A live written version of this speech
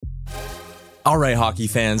All right, hockey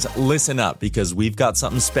fans, listen up because we've got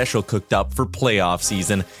something special cooked up for playoff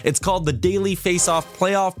season. It's called the Daily Face-Off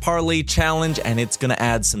Playoff Parlay Challenge, and it's going to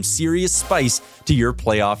add some serious spice to your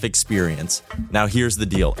playoff experience. Now, here's the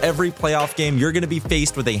deal. Every playoff game, you're going to be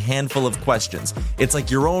faced with a handful of questions. It's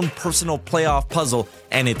like your own personal playoff puzzle,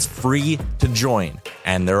 and it's free to join.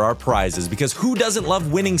 And there are prizes, because who doesn't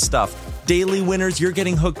love winning stuff? Daily winners, you're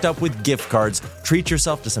getting hooked up with gift cards. Treat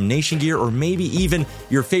yourself to some Nation gear or maybe even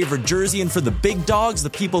your favorite jersey. And for the big dogs, the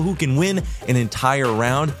people who can win an entire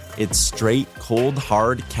round, it's straight, cold,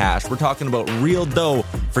 hard cash. We're talking about real dough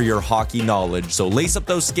for your hockey knowledge. So lace up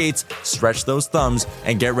those skates, stretch those thumbs,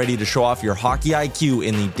 and get ready to show off your hockey IQ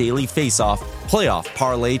in the Daily Face-Off Playoff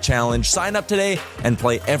Parlay Challenge. Sign up today and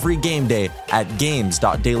play every game day at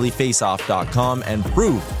games.dailyfaceoff.com and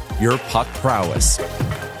prove your puck prowess.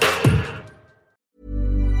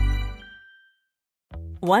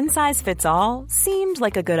 One size fits all seemed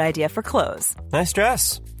like a good idea for clothes. Nice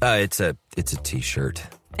dress. It's a t-shirt.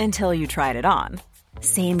 Until you tried it on.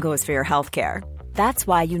 Same goes for your healthcare. That's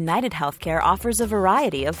why United Healthcare offers a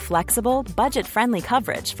variety of flexible, budget-friendly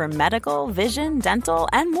coverage for medical, vision, dental,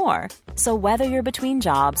 and more. So whether you're between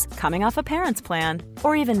jobs, coming off a parent's plan,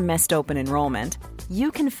 or even missed open enrollment,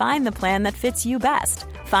 you can find the plan that fits you best.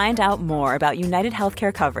 Find out more about United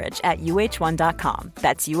Healthcare coverage at uh1.com.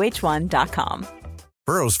 That's uh1.com.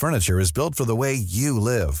 Burrow's furniture is built for the way you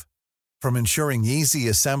live. From ensuring easy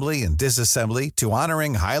assembly and disassembly to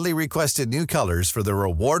honoring highly requested new colors for their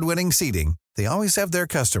award-winning seating, they always have their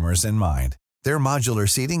customers in mind. Their modular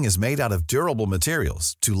seating is made out of durable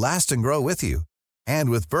materials to last and grow with you. And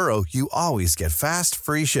with Burrow, you always get fast,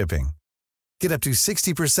 free shipping. Get up to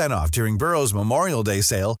 60% off during Burrow's Memorial Day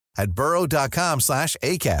sale at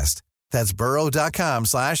burrow.com/ACAST. That's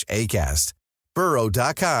burrow.com/ACAST.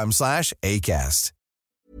 burrow.com/ACAST.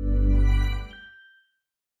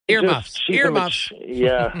 Earmuffs.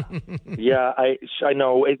 Yeah. I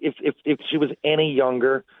know. If she was any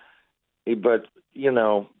younger, but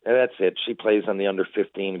that's it. She plays on the under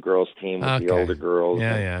 15 girls team with the older girls.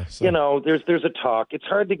 Yeah. So. There's a talk. It's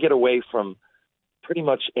hard to get away from pretty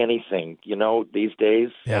much anything. These days.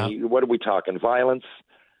 Yeah. What are we talking? Violence?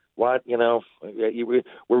 What? We're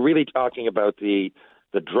really talking about the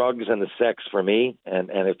drugs and the sex for me, and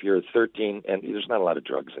if you're 13, and there's not a lot of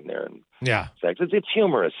drugs in there, and sex, it's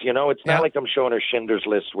humorous, It's not like I'm showing her Schindler's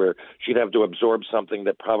List where she'd have to absorb something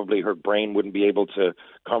that probably her brain wouldn't be able to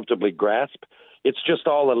comfortably grasp. It's just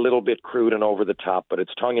all a little bit crude and over the top, but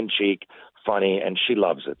it's tongue-in-cheek, funny, and she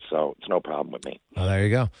loves it, so it's no problem with me. Oh, there you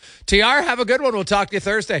go. TR, have a good one. We'll talk to you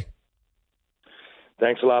Thursday.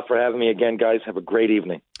 Thanks a lot for having me again, guys. Have a great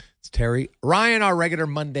evening. It's Terry Ryan, our regular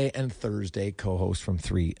Monday and Thursday co-host from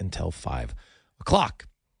 3 until 5 o'clock.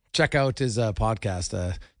 Check out his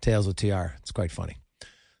podcast, Tales with TR. It's quite funny.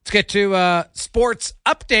 Let's get to sports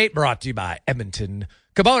update brought to you by Edmonton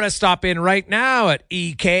Kubota. Stop in right now at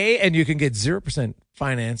EK and you can get 0%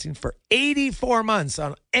 financing for 84 months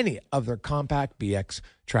on any of their compact BX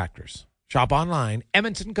tractors. Shop online,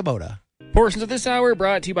 Edmonton Kubota. Portions of this hour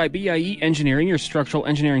brought to you by BIE Engineering, your structural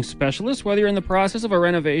engineering specialist. Whether you're in the process of a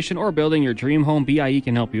renovation or building your dream home, BIE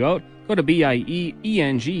can help you out. Go to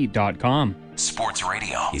BIEENG.com. Sports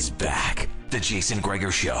Radio is back. The Jason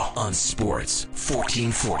Gregor Show on Sports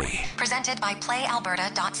 1440. Presented by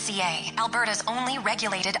PlayAlberta.ca, Alberta's only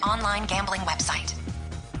regulated online gambling website.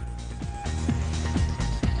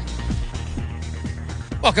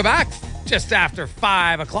 Welcome back. Just after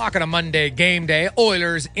 5 o'clock on a Monday game day,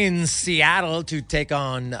 Oilers in Seattle to take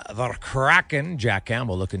on the Kraken. Jack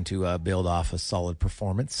Campbell looking to build off a solid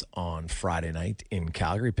performance on Friday night in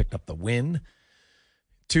Calgary. Picked up the win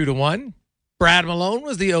 2-1. Brad Malone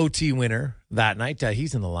was the OT winner that night.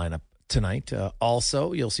 He's in the lineup tonight.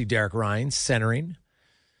 Also, you'll see Derek Ryan centering.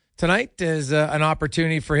 Tonight is an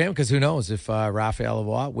opportunity for him because who knows if Raphael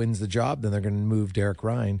Lavoie wins the job, then they're going to move Derek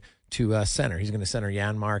Ryan to center. He's going to center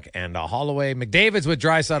Janmark and Holloway. McDavid's with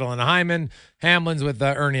Draisaitl and Hyman. Hamlin's with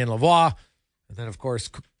Ernie and Lavoie. And then, of course,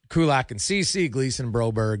 Kulak and Ceci, Gleason,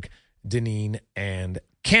 Broberg, Dineen, and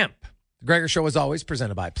Kemp. The Gregor Show, as always,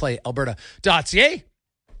 presented by PlayAlberta.ca.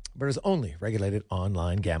 Alberta's only regulated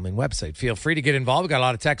online gambling website. Feel free to get involved. We've got a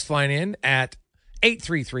lot of texts flying in at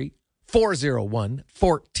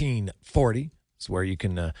 833-401-1440. It's where you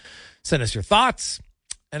can send us your thoughts.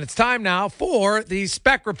 And it's time now for the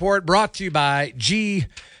Spec Report brought to you by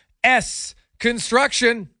GS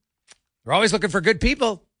Construction. They're always looking for good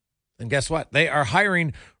people. And guess what? They are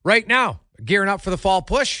hiring right now. They're gearing up for the fall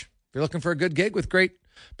push. If you're looking for a good gig with great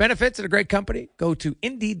benefits at a great company, go to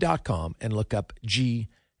Indeed.com and look up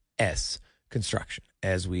GS Construction.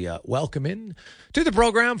 As we welcome in to the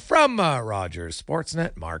program from Rogers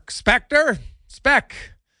Sportsnet, Mark Spector. Spec,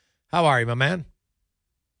 how are you, my man?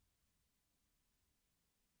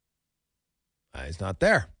 He's not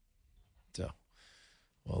there. So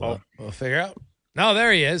we'll figure out. No,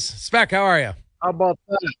 there he is. Spec, how are you? How about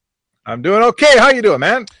that? I'm doing okay. How you doing,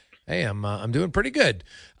 man? Hey, I'm doing pretty good.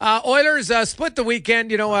 Oilers split the weekend.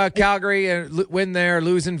 Calgary win there,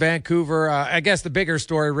 lose in Vancouver. I guess the bigger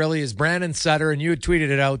story really is Brandon Sutter, and you had tweeted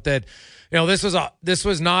it out that this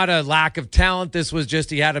was not a lack of talent. This was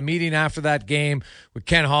just he had a meeting after that game with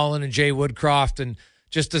Ken Holland and Jay Woodcroft, and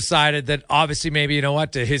just decided that obviously maybe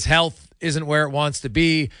his health isn't where it wants to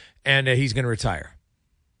be, and he's going to retire.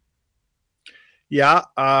 Yeah,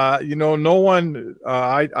 no one.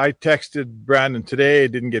 I texted Brandon today.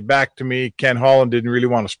 It didn't get back to me. Ken Holland didn't really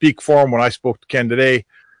want to speak for him when I spoke to Ken today.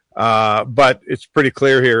 But it's pretty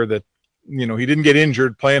clear here that he didn't get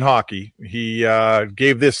injured playing hockey. He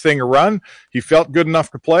gave this thing a run. He felt good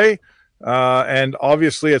enough to play. And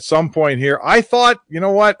obviously, at some point here, I thought,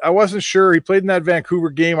 I wasn't sure. He played in that Vancouver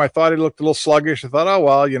game. I thought he looked a little sluggish. I thought, oh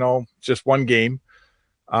well, just one game.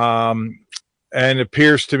 And it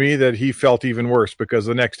appears to me that he felt even worse because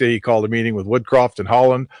the next day he called a meeting with Woodcroft and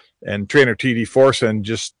Holland and trainer TD Force and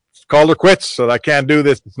just called her quits. So I can't do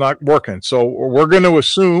this. It's not working. So we're going to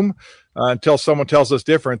assume until someone tells us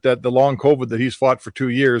different that the long COVID that he's fought for 2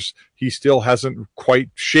 years, he still hasn't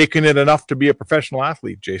quite shaken it enough to be a professional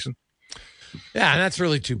athlete, Jason. Yeah, and that's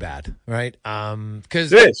really too bad, right?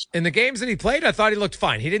 Because in the games that he played, I thought he looked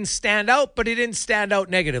fine. He didn't stand out, but he didn't stand out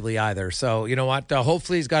negatively either. So, you know what?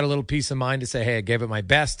 Hopefully he's got a little peace of mind to say, hey, I gave it my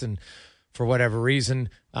best, and for whatever reason,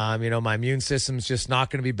 my immune system's just not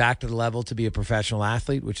going to be back to the level to be a professional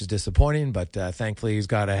athlete, which is disappointing. But thankfully, he's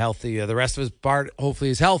got a healthy. The rest of his part, hopefully,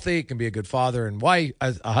 is healthy. Can be a good father and wife,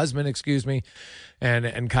 a husband,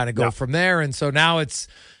 and kind of go from there. And so now it's.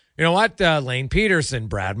 Lane Peterson,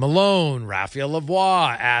 Brad Malone, Raphael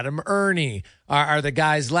Lavoie, Adam Ernie are the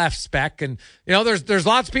guys left, Spec. And, there's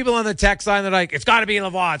lots of people on the text line that are like, it's got to be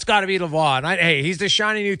Lavoie. It's got to be Lavoie. And he's the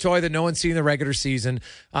shiny new toy that no one's seen in the regular season.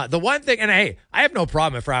 The one thing, and I have no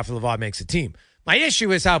problem if Raphael Lavoie makes a team. My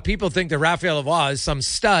issue is how people think that Raphael Lavoie is some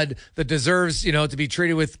stud that deserves, to be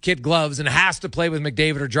treated with kid gloves and has to play with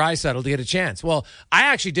McDavid or Draisaitl to get a chance. Well, I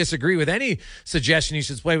actually disagree with any suggestion he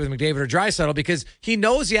should play with McDavid or Draisaitl because he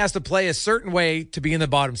knows he has to play a certain way to be in the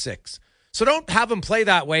bottom six. So don't have him play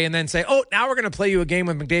that way and then say, oh, now we're going to play you a game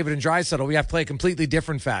with McDavid and Draisaitl. We have to play a completely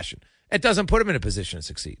different fashion. It doesn't put him in a position to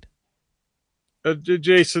succeed.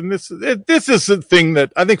 Jason, this is the thing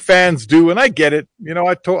that I think fans do, and I get it.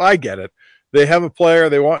 I get it. They have a player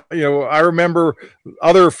they want, I remember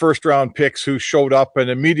other first round picks who showed up and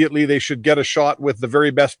immediately they should get a shot with the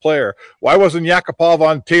very best player. Why wasn't Yakupov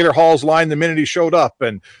on Taylor Hall's line the minute he showed up?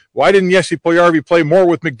 And why didn't Jesse Puljujarvi play more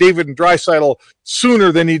with McDavid and Draisaitl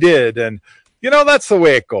sooner than he did? And, that's the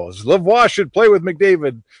way it goes. Lavoie should play with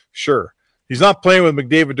McDavid. Sure. He's not playing with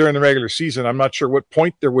McDavid during the regular season. I'm not sure what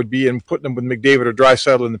point there would be in putting him with McDavid or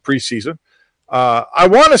Draisaitl in the preseason. I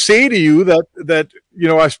want to say to you that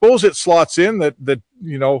I suppose it slots in that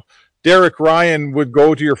Derek Ryan would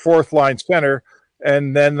go to your fourth line center,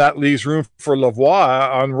 and then that leaves room for Lavoie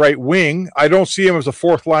on right wing. I don't see him as a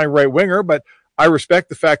fourth line right winger, but I respect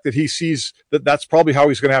the fact that he sees that that's probably how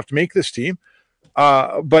he's going to have to make this team.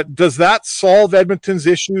 But does that solve Edmonton's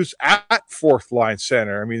issues at fourth line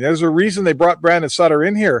center? I mean, there's a reason they brought Brandon Sutter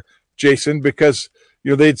in here, Jason, because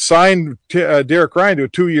they'd signed Derek Ryan to a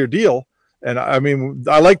 2-year deal. And I mean,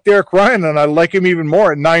 I like Derek Ryan and I like him even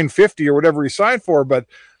more at $950 or whatever he signed for, but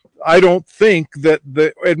I don't think that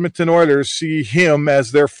the Edmonton Oilers see him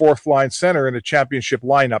as their fourth line center in a championship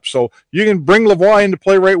lineup. So you can bring Lavoie in to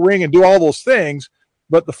play right wing and do all those things,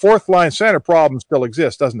 but the fourth line center problem still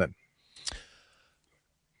exists, doesn't it?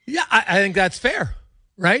 Yeah, I think that's fair,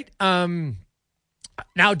 right?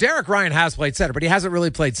 Now, Derek Ryan has played center, but he hasn't really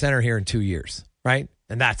played center here in 2 years, right?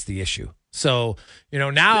 And that's the issue. So,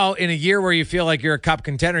 now in a year where you feel like you're a cup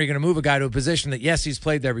contender, you're going to move a guy to a position that, yes, he's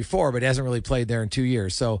played there before, but he hasn't really played there in 2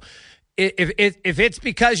 years. So if it's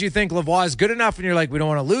because you think Lavoie is good enough and you're like, we don't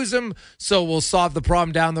want to lose him, so we'll solve the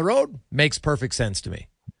problem down the road, makes perfect sense to me.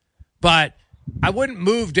 But I wouldn't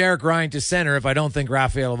move Derek Ryan to center if I don't think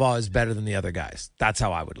Raphael Lavoie is better than the other guys. That's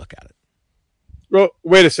how I would look at it. Well,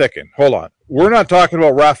 wait a second. Hold on. We're not talking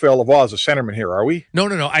about Raphael Lavoie as a centerman here, are we? No.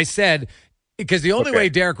 I said... Because the only way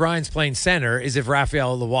Derek Ryan's playing center is if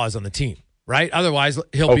Raphael Lavoie is on the team, right? Otherwise,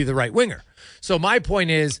 he'll be the right winger. So my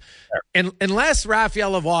point is, unless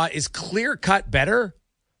Raphael Lavoie is clear-cut better,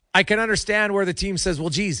 I can understand where the team says,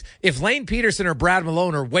 well, geez, if Lane Peterson or Brad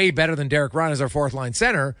Malone are way better than Derek Ryan as our fourth-line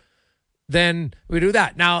center, then we do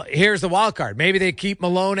that. Now, here's the wild card. Maybe they keep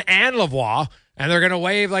Malone and Lavoie, and they're going to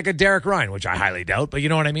waive like a Derek Ryan, which I highly doubt. But you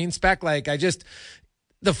know what I mean, Spec? Like,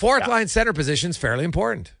 the fourth line center position is fairly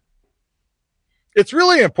important. It's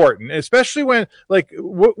really important, especially when, like,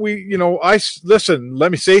 what we, listen,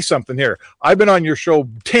 let me say something here. I've been on your show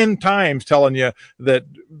 10 times telling you that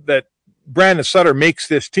Brandon Sutter makes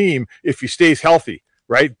this team if he stays healthy,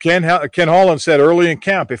 right? Ken Holland said early in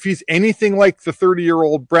camp, if he's anything like the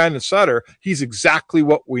 30-year-old Brandon Sutter, he's exactly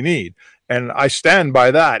what we need. And I stand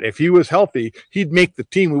by that. If he was healthy, he'd make the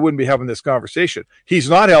team. We wouldn't be having this conversation. He's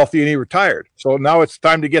not healthy and he retired. So now it's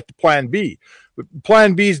time to get to plan B. But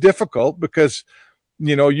plan B is difficult because,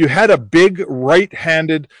 you had a big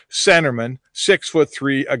right-handed centerman,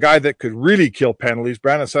 6'3", a guy that could really kill penalties.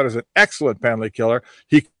 Brandon Sutter's an excellent penalty killer.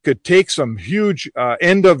 He could take some huge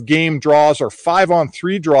end-of-game draws or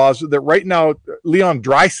 5-on-3 draws that right now Leon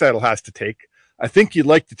Draisaitl has to take. I think you'd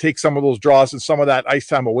like to take some of those draws and some of that ice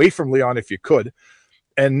time away from Leon if you could.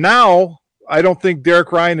 And now I don't think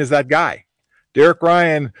Derek Ryan is that guy. Derek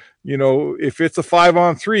Ryan, if it's a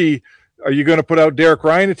 5-on-3, are you going to put out Derek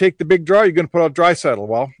Ryan to take the big draw? Or are you going to put out Draisaitl?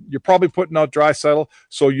 Well, you're probably putting out Draisaitl,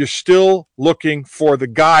 so you're still looking for the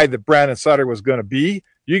guy that Brandon Sutter was going to be.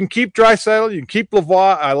 You can keep Draisaitl, you can keep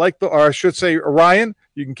Lavoie. Ryan.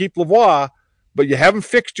 You can keep Lavoie, but you haven't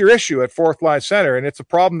fixed your issue at fourth line center, and it's a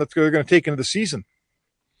problem that they're going to take into the season.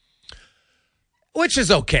 Which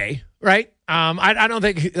is okay, right? I don't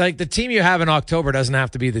think like the team you have in October doesn't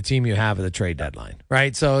have to be the team you have at the trade deadline,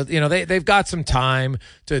 right? So they've got some time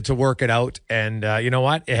to work it out, and you know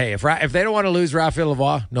what? Hey, if they don't want to lose Raphael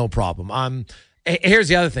Lavoie, no problem. Here's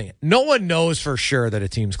the other thing: no one knows for sure that a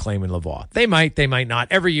team's claiming Lavoie. They might not.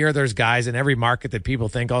 Every year, there's guys in every market that people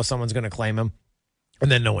think, oh, someone's going to claim him,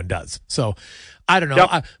 and then no one does. So I don't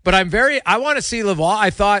know, but I want to see Lavoie. I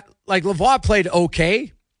thought like Lavoie played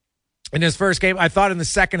okay in his first game. I thought in the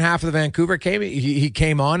second half of the Vancouver game, he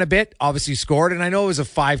came on a bit, obviously scored, and I know it was a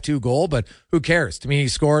 5-2 goal, but who cares? To me, he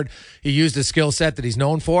scored. He used a skill set that he's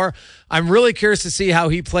known for. I'm really curious to see how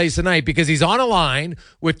he plays tonight because he's on a line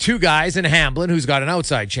with two guys in Hamblin, who's got an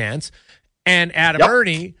outside chance, and Adam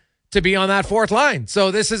Ernie to be on that fourth line.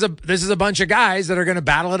 So this is a bunch of guys that are going to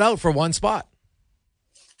battle it out for one spot.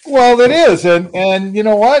 Well, that is, and you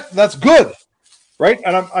know what? That's good, right?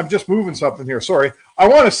 And I'm just moving something here. Sorry. I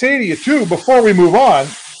want to say to you, too, before we move on,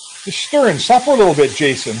 just stir and supper a little bit,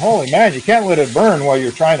 Jason. Holy man, you can't let it burn while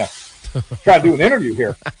you're trying to do an interview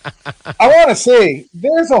here. I want to say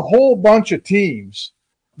there's a whole bunch of teams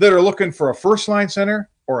that are looking for a first-line center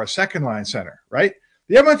or a second-line center, right?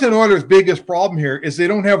 The Edmonton Oilers' biggest problem here is they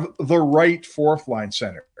don't have the right fourth-line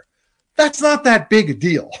center. That's not that big a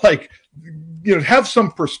deal. Like, have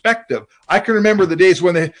some perspective. I can remember the days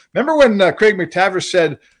when Craig McTavish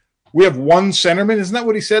said, we have one centerman. Isn't that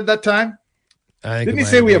what he said that time? Didn't he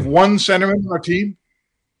say we have one centerman on our team?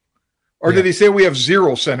 Or did he say we have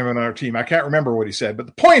zero centermen on our team? I can't remember what he said. But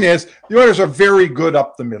the point is, the Oilers are very good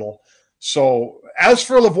up the middle. So as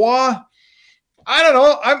for Lavoie, I don't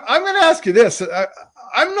know. I'm going to ask you this.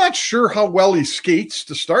 I'm not sure how well he skates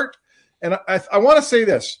to start. And I want to say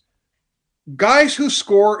this. Guys who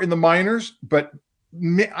score in the minors, but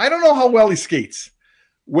I don't know how well he skates.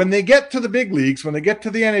 When they get to the big leagues, when they get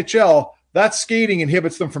to the NHL, that skating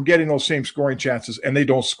inhibits them from getting those same scoring chances, and they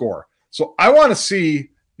don't score. So I want to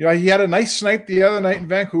see, he had a nice snipe the other night in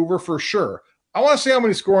Vancouver for sure. I want to see how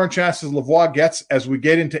many scoring chances Lavoie gets as we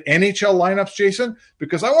get into NHL lineups, Jason,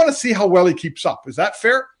 because I want to see how well he keeps up. Is that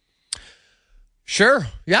fair? Sure.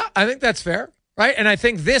 Yeah, I think that's fair. Right. And I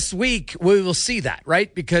think this week we will see that,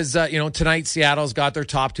 right? Because, tonight Seattle's got their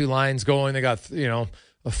top two lines going. They got,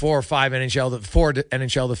 four NHL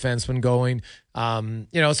defensemen going.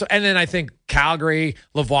 So, and then I think Calgary,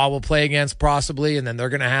 Lavoie will play against possibly, and then they're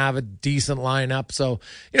going to have a decent lineup. So,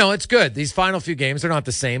 it's good. These final few games, they're not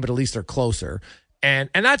the same, but at least they're closer. And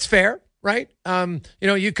that's fair, right?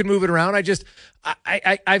 You can move it around.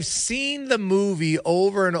 I've seen the movie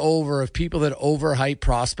over and over of people that overhype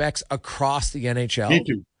prospects across the NHL. Me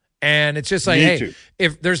too. And it's just like,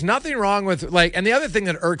 if there's nothing wrong with and the other thing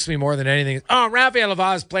that irks me more than anything is, Raphael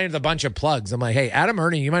Lavoie's playing with a bunch of plugs. I'm like, hey, Adam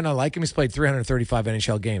Ernie, you might not like him. He's played 335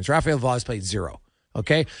 NHL games. Raphael Lavoie's played 0.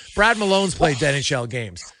 Okay. Brad Malone's played NHL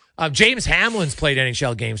games. James Hamlin's played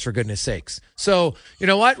NHL games, for goodness sakes. So, you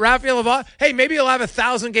know what? Raphael Lavoie, hey, maybe he'll have a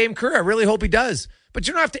 1,000-game career. I really hope he does. But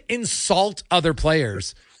you don't have to insult other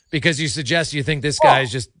players because you think this guy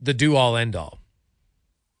is just the do-all, end-all.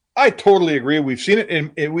 I totally agree. We've seen it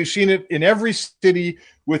in every city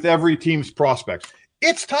with every team's prospects.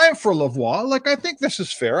 It's time for Lavoie. I think this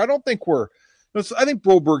is fair. I think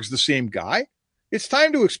Broberg's the same guy. it's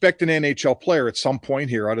time to expect an NHL player at some point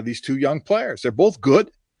here out of these two young players. They're both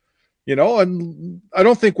good, and I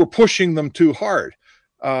don't think we're pushing them too hard.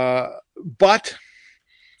 But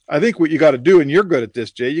I think what you got to do, and you're good at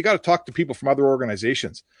this, Jay, you got to talk to people from other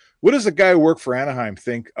organizations. What does the guy who worked for Anaheim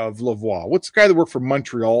think of Lavoie? What's the guy that worked for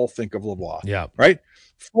Montreal think of Lavoie? Yeah. Right?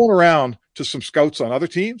 Phone around to some scouts on other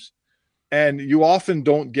teams, and you often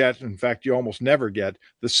don't get, in fact, you almost never get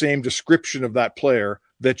the same description of that player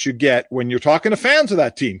that you get when you're talking to fans of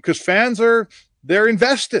that team, because fans they're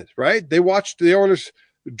invested, right? They watched the Oilers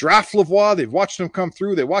draft Lavoie. They've watched him come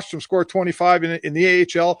through. They watched him score 25 in the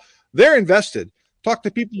AHL. They're invested. Talk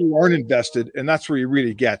to people who aren't invested, and that's where you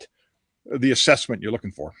really get the assessment you're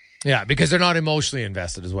looking for. Yeah, because they're not emotionally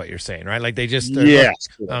invested is what you're saying, right? Like they just... Yes,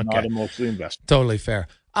 not emotionally invested. Totally fair.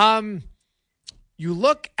 You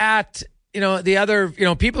look at... the other,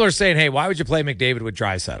 people are saying, hey, why would you play McDavid with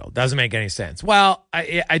Draisaitl? Doesn't make any sense. Well,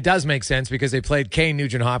 it does make sense because they played Kane,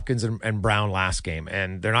 Nugent Hopkins, and Brown last game,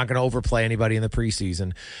 and they're not going to overplay anybody in the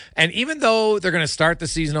preseason. And even though they're going to start the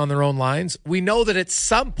season on their own lines, we know that at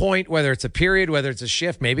some point, whether it's a period, whether it's a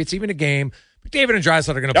shift, maybe it's even a game, McDavid and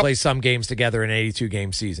Draisaitl are going to play some games together in an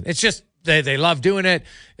 82-game season. It's just they love doing it.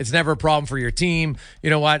 It's never a problem for your team.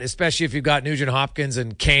 You know what? Especially if you've got Nugent Hopkins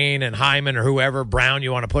and Kane and Hyman or whoever, Brown,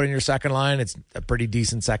 you want to put in your second line. It's a pretty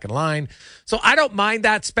decent second line. So I don't mind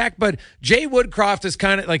that spec, but Jay Woodcroft is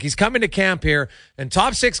kind of like he's coming to camp here, and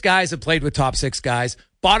top six guys have played with top six guys.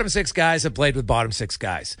 Bottom six guys have played with bottom six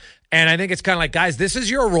guys. And I think it's kind of like, guys, this is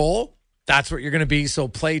your role. That's what you're going to be. So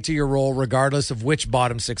play to your role regardless of which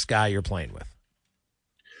bottom six guy you're playing with.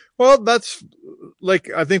 Well, that's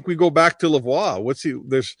like, I think we go back to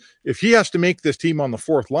Lavoie. If he has to make this team on the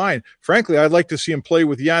fourth line, frankly, I'd like to see him play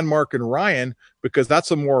with Janmark and Ryan, because that's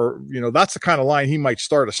that's the kind of line he might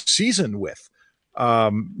start a season with.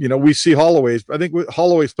 We see Holloway's, I think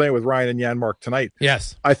Holloway's playing with Ryan and Janmark tonight.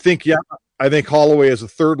 Yes. I think Holloway is a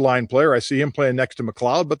third line player. I see him playing next to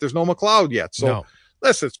McLeod, but there's no McLeod yet. So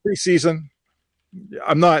listen, it's preseason.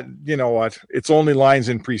 I'm not, it's only lines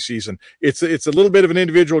in preseason. It's a little bit of an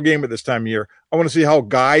individual game at this time of year. I want to see how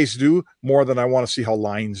guys do more than I want to see how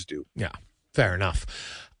lines do. Yeah, fair enough.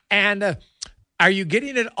 And are you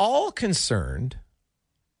getting at all concerned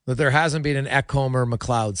that there hasn't been an Ekholm or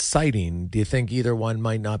McLeod sighting? Do you think either one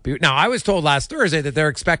might not be? Now, I was told last Thursday that they're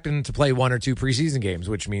expecting to play one or two preseason games,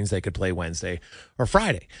 which means they could play Wednesday or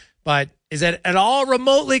Friday. But is it at all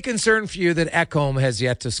remotely concerned for you that Ekholm has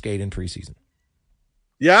yet to skate in preseason?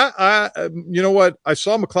 Yeah, you know what? I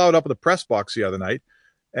saw McLeod up in the press box the other night,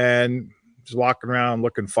 and he's walking around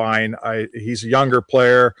looking fine. He's a younger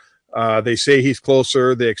player. They say he's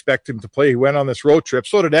closer. They expect him to play. He went on this road trip.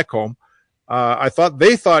 So did Ekholm.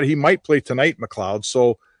 They thought he might play tonight, McLeod.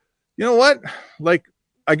 So, you know what? Like,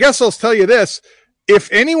 I guess I'll tell you this. If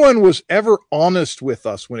anyone was ever honest with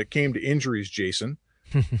us when it came to injuries, Jason,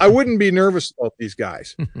 I wouldn't be nervous about these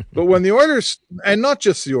guys. But when the Oilers, and not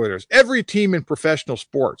just the Oilers, every team in professional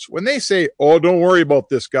sports, when they say, oh, don't worry about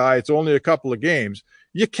this guy, it's only a couple of games,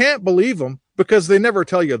 you can't believe them because they never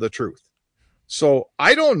tell you the truth. So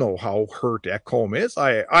I don't know how hurt Ekholm is.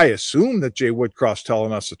 I assume that Jay Woodcroft's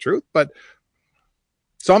telling us the truth, but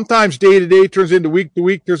sometimes day to day turns into week to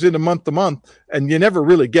week, turns into month to month, and you never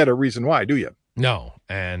really get a reason why, do you? No.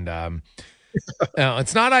 And, no,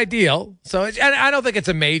 it's not ideal. So I don't think it's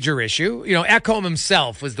a major issue. Ekholm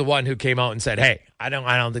himself was the one who came out and said, hey, I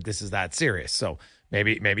don't think this is that serious. So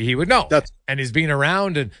maybe he would know. And he's been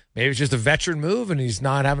around, and maybe it's just a veteran move, and he's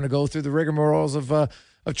not having to go through the rigmaroles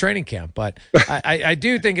of training camp. But I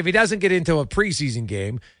do think if he doesn't get into a preseason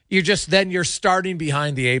game, you're starting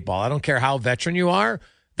behind the eight ball. I don't care how veteran you are.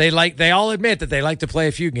 They all admit that they like to play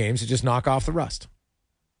a few games to just knock off the rust.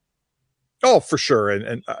 Oh, for sure.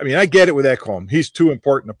 And I mean, I get it with Ekholm. He's too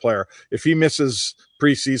important a player. If he misses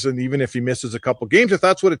preseason, even if he misses a couple games, if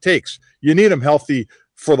that's what it takes, you need him healthy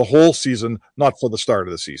for the whole season, not for the start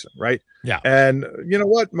of the season, right? Yeah. And you know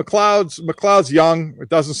what? McLeod's young. It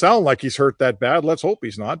doesn't sound like he's hurt that bad. Let's hope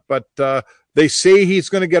he's not. But they say he's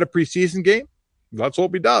going to get a preseason game. Let's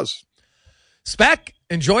hope he does. Spec,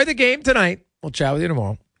 enjoy the game tonight. We'll chat with you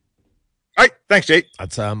tomorrow. All right. Thanks, Jake.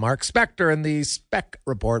 That's Mark Spector and the Spec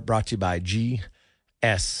Report brought to you by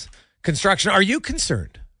GS Construction. Are you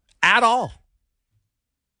concerned at all?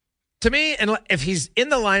 To me, and if he's in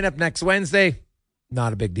the lineup next Wednesday,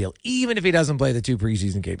 not a big deal. Even if he doesn't play the two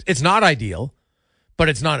preseason games. It's not ideal, but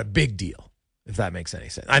it's not a big deal, if that makes any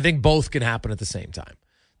sense. I think both can happen at the same time.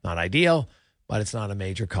 Not ideal, but it's not a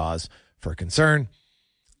major cause for concern.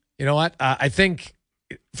 You know what? I think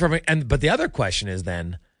but the other question is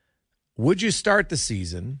then, would you start the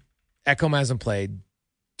season? Ekholm hasn't played.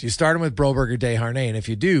 Do you start him with Broberg or Desharnais? And if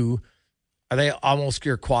you do, Are they almost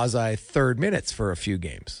your quasi third minutes for a few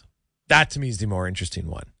games? That to me is the more interesting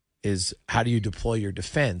one, is how do you deploy your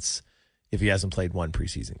defense if he hasn't played one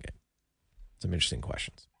preseason game? Some interesting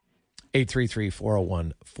questions.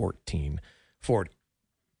 833-401-1440.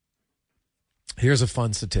 Here's a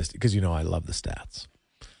fun statistic, because I love the stats.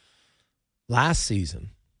 Last season,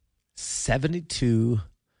 72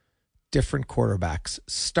 different quarterbacks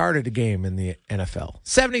started a game in the NFL.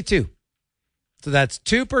 72. So that's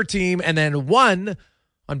 2 per team, and then 1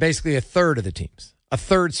 on basically a third of the teams. A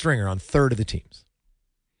third stringer on third of the teams.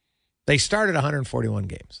 They started 141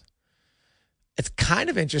 games. It's kind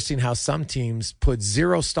of interesting how some teams put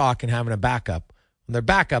zero stock in having a backup when their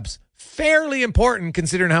backup's fairly important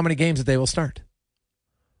considering how many games that they will start.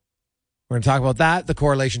 We're going to talk about that, the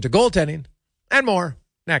correlation to goaltending, and more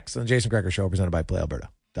next on the Jason Gregor Show, presented by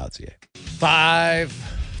PlayAlberta.ca.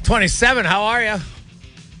 5:27, how are you?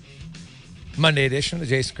 Monday edition of the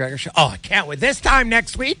Jason Gregor Show. Oh, I can't wait. This time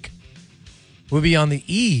next week, we'll be on the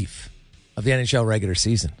eve of the NHL regular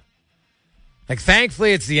season.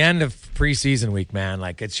 Thankfully, it's the end of preseason week, man.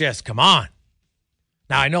 It's just, come on.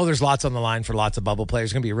 Now, I know there's lots on the line for lots of bubble players.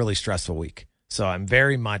 It's going to be a really stressful week. So I'm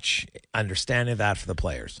very much understanding that for the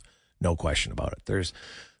players. No question about it. There's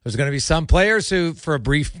going to be some players who, for a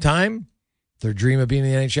brief time, their dream of being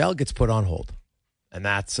in the NHL gets put on hold. And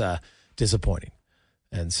that's disappointing.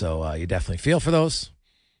 And so you definitely feel for those.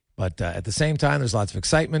 But at the same time, there's lots of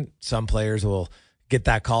excitement. Some players will get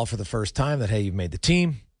that call for the first time that, hey, you've made the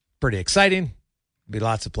team. Pretty exciting. Be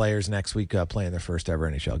lots of players next week playing their first ever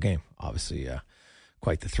NHL game. Obviously,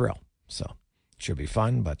 quite the thrill. So it should be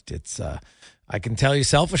fun. But it's I can tell you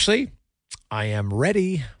selfishly, I am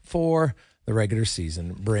ready for the regular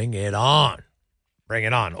season. Bring it on. Bring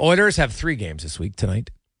it on. Oilers have 3 games this week, tonight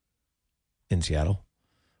in Seattle.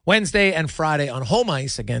 Wednesday and Friday on home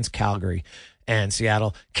ice against Calgary and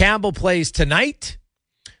Seattle. Campbell plays tonight,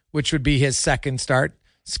 which would be his second start.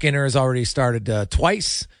 Skinner has already started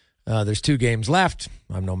twice. There's 2 games left.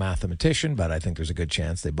 I'm no mathematician, but I think there's a good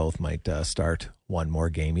chance they both might start one more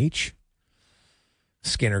game each.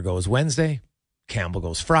 Skinner goes Wednesday. Campbell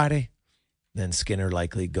goes Friday. Then Skinner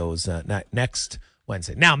likely goes next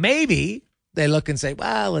Wednesday. Now, maybe they look and say,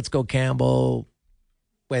 well, let's go Campbell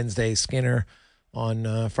Wednesday, Skinner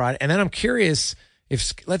on Friday. And then I'm curious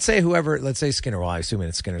if, let's say Skinner, well, I assume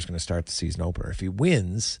Skinner's going to start the season opener. If he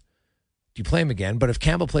wins, do you play him again? But if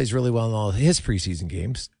Campbell plays really well in all of his preseason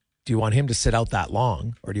games, do you want him to sit out that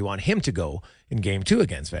long, or do you want him to go in game 2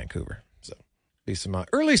 against Vancouver? So be some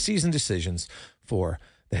early season decisions for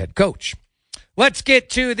the head coach. Let's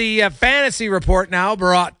get to the fantasy report now,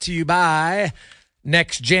 brought to you by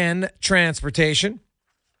Next Gen Transportation.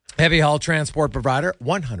 Heavy haul transport provider,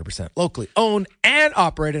 100% locally owned and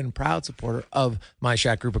operated, and proud supporter of My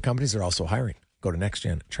Shack group of companies. They're also hiring. Go to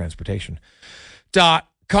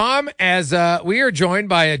nextgentransportation.com as we are joined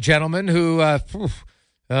by a gentleman who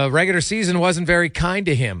regular season wasn't very kind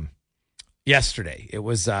to him yesterday. It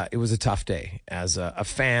was a tough day as a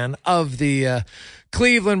fan of the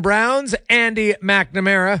Cleveland Browns. Andy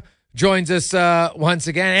McNamara joins us once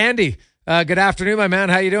again. Andy, good afternoon, my man.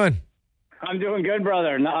 How you doing? I'm doing good,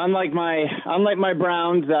 brother. Unlike my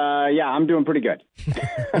Browns, I'm doing pretty good.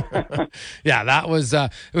 Yeah, that was it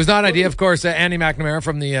was not an idea, of course. Andy McNamara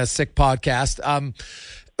from the Sick Podcast.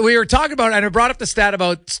 We were talking about, and I brought up the stat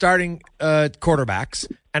about starting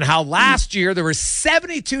quarterbacks and how last year there were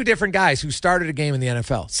 72 different guys who started a game in the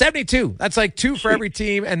NFL. 72. That's like 2 for every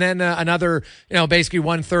team, and then another, basically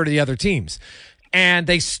 1/3 of the other teams. And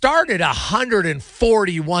they started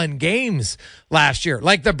 141 games last year.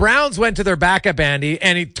 Like, the Browns went to their backup, Andy,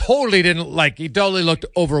 and he totally looked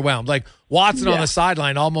overwhelmed. Like, Watson on the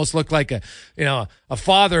sideline almost looked like a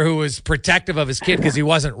father who was protective of his kid because he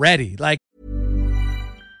wasn't ready. Like,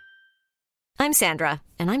 I'm Sandra,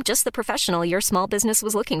 and I'm just the professional your small business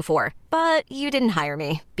was looking for. But you didn't hire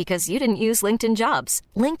me because you didn't use LinkedIn Jobs.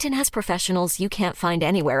 LinkedIn has professionals you can't find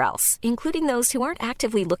anywhere else, including those who aren't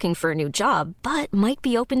actively looking for a new job, but might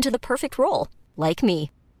be open to the perfect role, like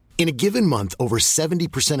me. In a given month, over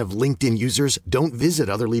 70% of LinkedIn users don't visit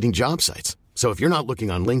other leading job sites. So if you're not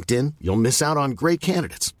looking on LinkedIn, you'll miss out on great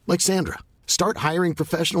candidates like Sandra. Start hiring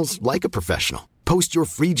professionals like a professional. Post your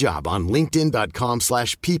free job on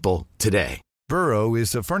linkedin.com/people today. Burrow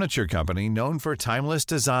is a furniture company known for timeless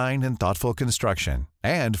design and thoughtful construction,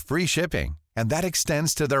 and free shipping, and that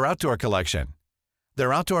extends to their outdoor collection.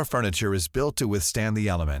 Their outdoor furniture is built to withstand the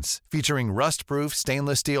elements, featuring rust-proof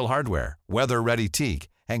stainless steel hardware, weather-ready teak,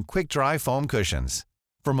 and quick-dry foam cushions.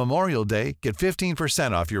 For Memorial Day, get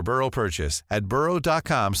 15% off your Burrow purchase at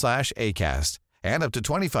burrow.com/ACAST, and up to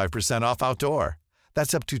 25% off outdoor.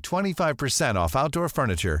 That's up to 25% off outdoor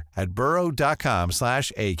furniture at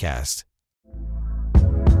burrow.com/ACAST.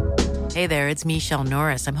 Hey there, it's Michelle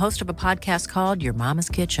Norris. I'm host of a podcast called Your Mama's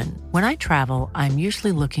Kitchen. When I travel, I'm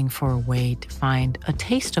usually looking for a way to find a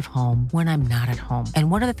taste of home when I'm not at home.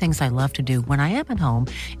 And one of the things I love to do when I am at home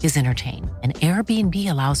is entertain. And Airbnb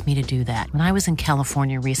allows me to do that. When I was in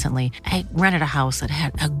California recently, I rented a house that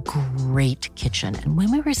had a great kitchen. And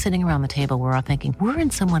when we were sitting around the table, we were all thinking, we're in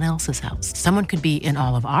someone else's house. Someone could be in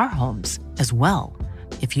all of our homes as well.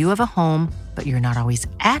 If you have a home, but you're not always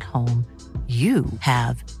at home, you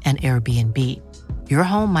have an Airbnb. Your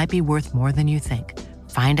home might be worth more than you think.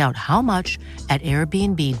 Find out how much at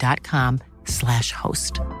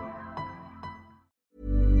airbnb.com/host.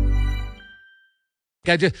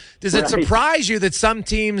 Does it surprise you that some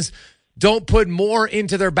teams don't put more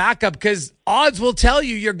into their backup? Because odds will tell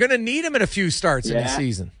you you're going to need them in a few starts in the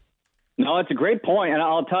season. No, it's a great point. And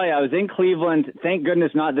I'll tell you, I was in Cleveland, thank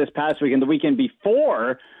goodness not this past weekend, the weekend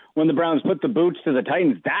before, when the Browns put the boots to the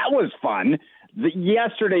Titans. That was fun.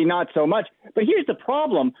 Yesterday, not so much. But here's the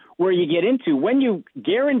problem where you get into when you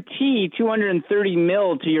guarantee $230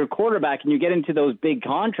 million to your quarterback and you get into those big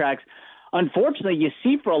contracts. Unfortunately, you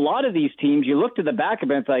see for a lot of these teams, you look to the backup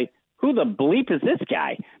and it's like, who the bleep is this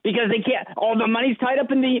guy? Because they can't. All the money's tied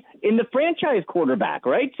up in the franchise quarterback,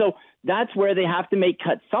 right? So that's where they have to make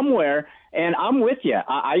cuts somewhere. And I'm with you.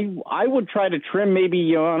 I would try to trim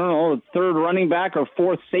maybe, I don't know, a third running back or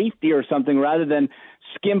fourth safety or something rather than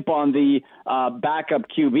skimp on the backup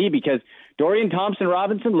QB, because Dorian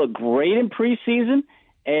Thompson-Robinson looked great in preseason,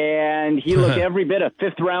 and he looked every bit a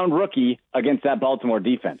fifth-round rookie against that Baltimore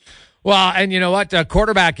defense. Well, and you know what?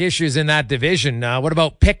 Quarterback issues in that division. What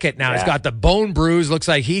about Pickett now? Yeah. He's got the bone bruise. Looks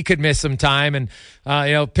like he could miss some time. And,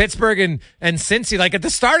 Pittsburgh and Cincy, like at the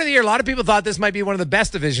start of the year, a lot of people thought this might be one of the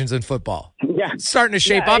best divisions in football. Yeah. It's starting to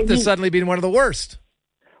shape up to suddenly being one of the worst.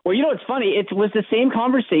 Well, you know what's funny? It was the same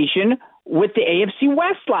conversation with the AFC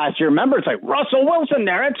West last year. Remember, it's like Russell Wilson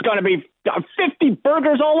there. It's going to be 50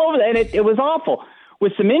 burgers all over there. And it was awful.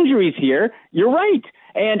 With some injuries here, you're right.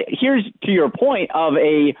 And here's to your point of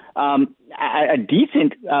a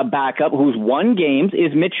decent backup who's won games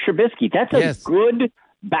is Mitch Trubisky. That's a good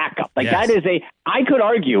backup. That is I could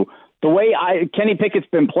argue the way Kenny Pickett's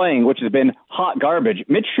been playing, which has been hot garbage,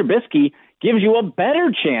 Mitch Trubisky gives you a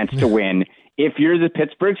better chance to win if you're the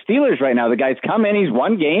Pittsburgh Steelers right now. The guy's come in, he's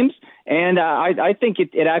won games, and I think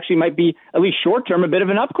it actually might be, at least short-term, a bit of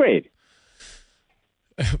an upgrade.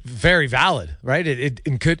 Very valid, right?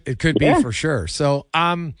 It could be for sure. So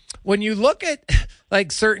when you look at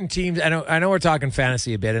like certain teams, I know we're talking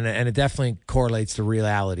fantasy a bit, and it definitely correlates to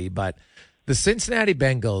reality, but the Cincinnati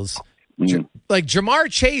Bengals, like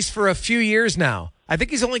Jamar Chase for a few years now, I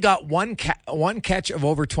think he's only got one catch of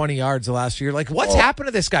over 20 yards the last year. Like, what's happened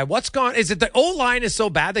to this guy? What's gone? Is it the O-line is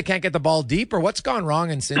so bad they can't get the ball deep, or what's gone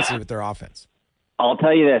wrong in Cincy with their offense? I'll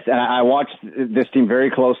tell you this, and I watched this team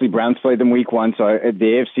very closely. Browns played them week one, so at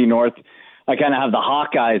the AFC North, I kind of have the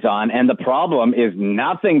Hawkeyes on, and the problem is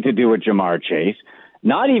nothing to do with Jamar Chase,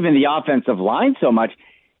 not even the offensive line so much.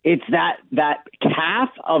 It's that calf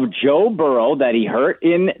of Joe Burrow that he hurt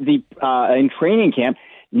in training camp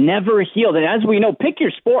never healed. And as we know, pick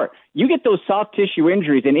your sport. You get those soft tissue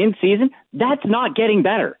injuries, and in season, that's not getting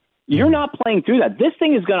better. You're not playing through that. This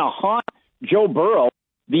thing is going to haunt Joe Burrow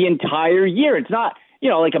the entire year. It's not,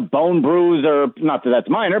 like a bone bruise, or not that that's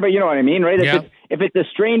minor, but you know what I mean, right? Yeah. If it's a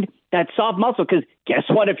strained, that soft muscle, because guess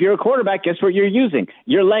what? If you're a quarterback, guess what you're using?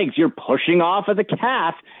 Your legs. You're pushing off of the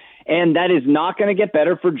calf, and that is not going to get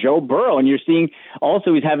better for Joe Burrow. And you're seeing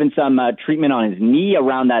also he's having some treatment on his knee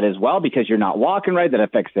around that as well, because you're not walking right. That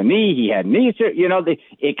affects the knee. He had knee,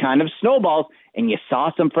 it kind of snowballs, and you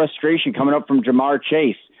saw some frustration coming up from Jamar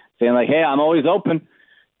Chase saying like, hey, I'm always open.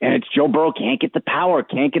 And it's Joe Burrow can't get the power,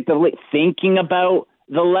 can't get the thinking about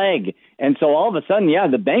the leg. And so all of a sudden,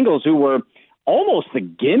 the Bengals, who were almost the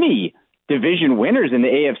gimme division winners in the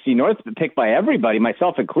AFC North, picked by everybody,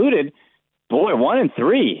 myself included, boy,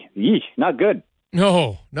 1-3. Yeesh, not good.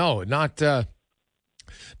 No, not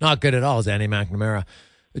good at all, as Andy McNamara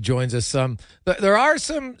joins us. There are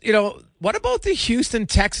some, what about the Houston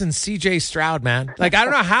Texans, C.J. Stroud, man? Like, I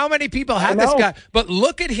don't know how many people have this guy, but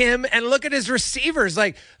look at him and look at his receivers.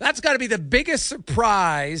 Like, that's got to be the biggest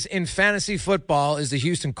surprise in fantasy football is the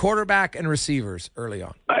Houston quarterback and receivers early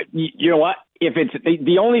on. You know what? If it's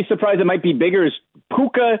the only surprise that might be bigger is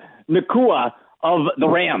Puka Nacua of the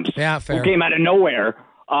Rams, who came out of nowhere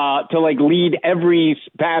to lead every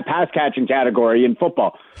pass catching category in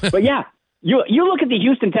football. But you look at the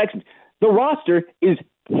Houston Texans, the roster is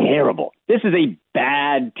terrible. This is a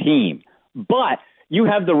bad team. But you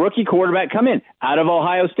have the rookie quarterback come in out of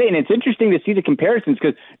Ohio State. And it's interesting to see the comparisons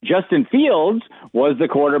because Justin Fields was the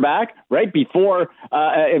quarterback, right, before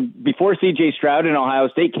C.J. Stroud in Ohio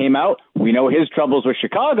State came out. We know his troubles with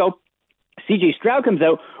Chicago. C.J. Stroud comes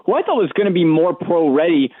out, who I thought was going to be more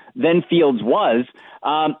pro-ready than Fields was.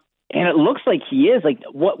 And it looks like he is. Like,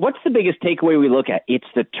 what's the biggest takeaway we look at? It's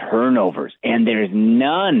the turnovers, and there's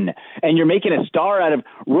none. And you're making a star out of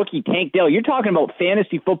rookie Tank Dell. You're talking about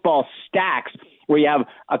fantasy football stacks where you have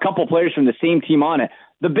a couple players from the same team on it.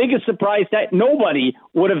 The biggest surprise that nobody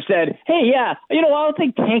would have said, hey, yeah, I'll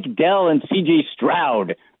take Tank Dell and C.J.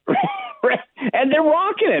 Stroud. And they're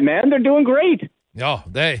rocking it, man. They're doing great. Oh,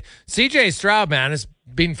 C.J. Stroud, man, has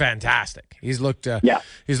been fantastic. He's looked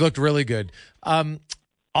really good.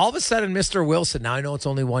 All of a sudden, Mr. Wilson, now I know it's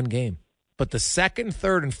only one game, but the second,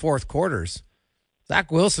 third, and fourth quarters, Zach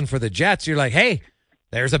Wilson for the Jets, you're like, hey,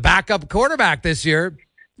 there's a backup quarterback this year.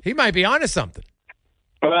 He might be onto something.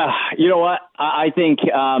 You know what? I think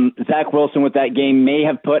Zach Wilson with that game may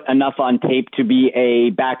have put enough on tape to be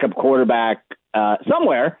a backup quarterback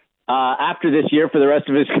somewhere after this year for the rest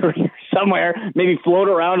of his career, somewhere, maybe float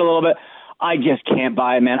around a little bit. I just can't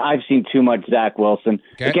buy it, man. I've seen too much Zach Wilson.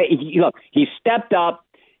 Okay, look, he stepped up.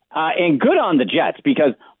 And good on the Jets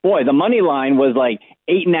because, boy, the money line was like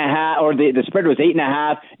 8.5, or the spread was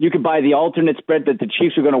 8.5. You could buy the alternate spread that the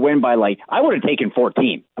Chiefs were going to win by, like, I would have taken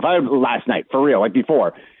 14 if I last night, for real, like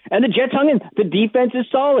before. And the Jets hung in. The defense is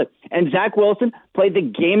solid. And Zach Wilson played the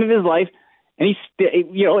game of his life, and he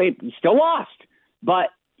still lost. But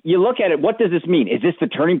you look at it, what does this mean? Is this the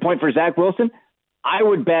turning point for Zach Wilson? I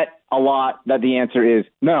would bet a lot that the answer is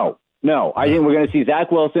no. No, I think we're going to see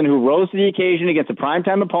Zach Wilson, who rose to the occasion against a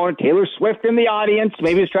primetime opponent, Taylor Swift in the audience.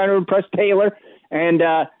 Maybe he's trying to impress Taylor. And,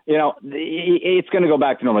 it's going to go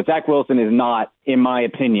back to normal. Zach Wilson is not, in my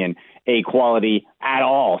opinion, a quality at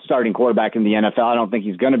all starting quarterback in the NFL. I don't think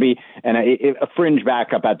he's going to be. And a fringe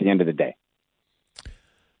backup at the end of the day.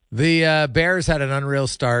 The Bears had an unreal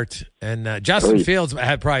start. And Justin Fields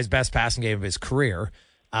had probably his best passing game of his career.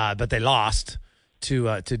 But they lost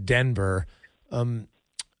to Denver.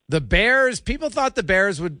 The Bears, people thought the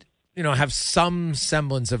Bears would, have some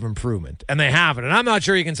semblance of improvement, and they haven't. And I'm not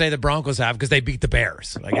sure you can say the Broncos have because they beat the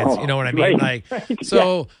Bears. Like, you know what I mean? Right.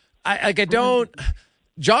 So I don't.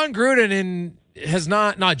 John Gruden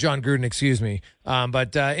not John Gruden, excuse me,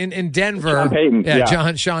 but in Denver, Sean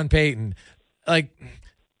Payton, Sean Payton, like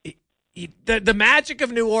the magic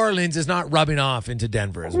of New Orleans is not rubbing off into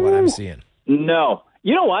Denver, is what I'm seeing. No,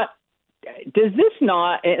 you know what? Does this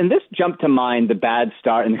not, and this jumped to mind, the bad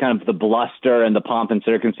start and kind of the bluster and the pomp and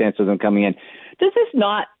circumstance of them coming in. Does this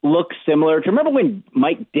not look similar to, remember when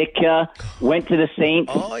Mike Ditka went to the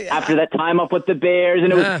Saints after that time up with the Bears,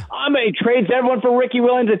 and it was, he trades everyone for Ricky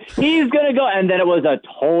Williams, and he's going to go, and then it was a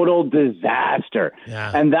total disaster.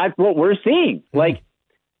 Yeah. And that's what we're seeing. Like,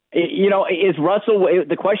 is Russell,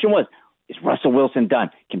 the question was, is Russell Wilson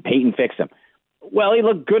done? Can Peyton fix him? Well, he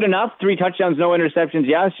looked good enough. 3 touchdowns, no interceptions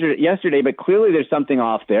yesterday, but clearly there's something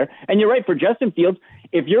off there. And you're right, for Justin Fields,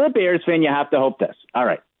 if you're a Bears fan, you have to hope this. All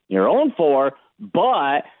right, you're 0-4,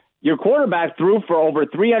 but your quarterback threw for over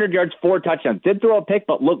 300 yards, 4 touchdowns. Did throw a pick,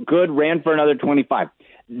 but looked good, ran for another 25.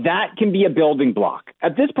 That can be a building block.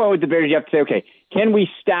 At this point with the Bears, you have to say, okay, can we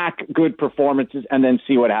stack good performances and then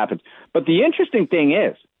see what happens? But the interesting thing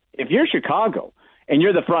is, if you're Chicago, and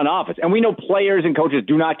you're the front office, and we know players and coaches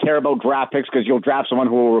do not care about draft picks because you'll draft someone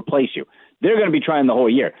who will replace you. They're going to be trying the whole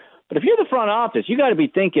year. But if you're the front office, you got to be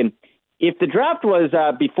thinking, if the draft was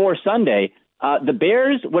before Sunday, the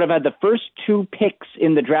Bears would have had the first 2 picks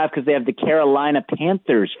in the draft because they have the Carolina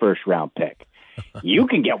Panthers first-round pick. You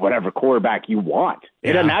can get whatever quarterback you want.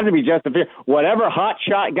 It doesn't have to be Justin Fields. Whatever hot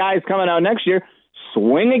shot guy's coming out next year,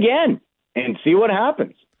 swing again and see what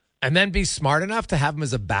happens. And then be smart enough to have him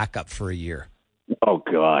as a backup for a year. Oh,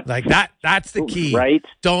 God. Like that's the key. Right?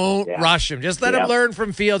 Don't rush him. Just let him learn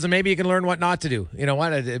from Fields, and maybe you can learn what not to do. You know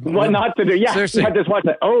what? What not to do. Yeah. Seriously. Just watch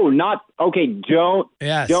that.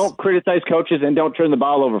 Don't criticize coaches and don't turn the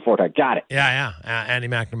ball over 4 times. Got it. Yeah. Andy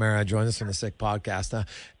McNamara joins us on the Sick Podcast.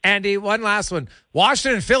 Andy, one last one.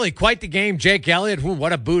 Washington and Philly, quite the game. Jake Elliott,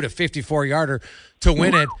 what a boot, a 54-yarder to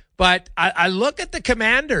win it. But I look at the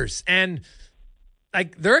Commanders, and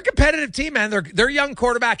like, they're a competitive team, man. They're young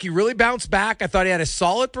quarterback. He really bounced back. I thought he had a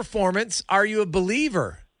solid performance. Are you a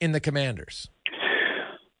believer in the Commanders?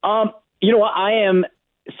 You know what? I am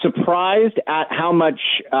surprised at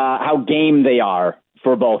how game they are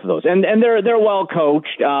for both of those, and they're well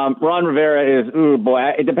coached. Ron Rivera is,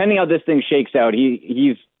 depending how this thing shakes out,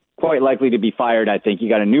 he's quite likely to be fired. I think you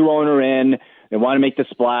got a new owner in. They want to make the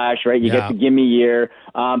splash, right? You get the gimme year,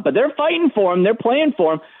 but they're fighting for him. They're playing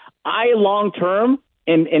for him. long term,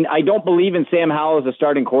 and I don't believe in Sam Howell as a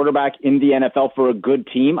starting quarterback in the NFL for a good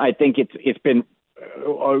team. I think it's been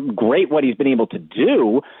great what he's been able to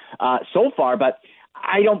do so far, but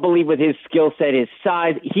I don't believe with his skill set, his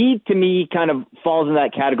size, he to me kind of falls in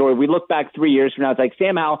that category. We look back 3 years from now, it's like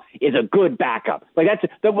Sam Howell is a good backup. Like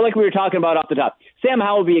like we were talking about off the top. Sam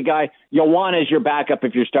Howell would be a guy you'll want as your backup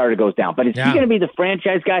if your starter goes down. But is he going to be the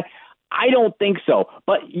franchise guy? I don't think so.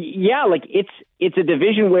 But yeah, like it's a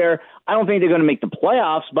division where I don't think they're going to make the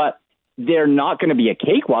playoffs, but they're not going to be a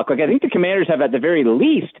cakewalk. Like I think the Commanders have at the very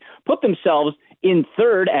least put themselves in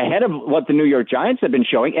third ahead of what the New York Giants have been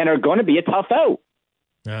showing and are going to be a tough out.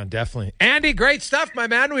 Yeah, definitely. Andy, great stuff, my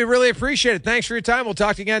man. We really appreciate it. Thanks for your time. We'll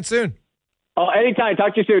talk to you again soon. Oh, anytime.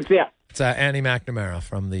 Talk to you soon. See ya. It's Andy McNamara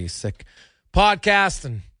from the Sick Podcast.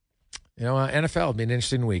 And, NFL will be an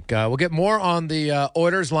interesting week. We'll get more on the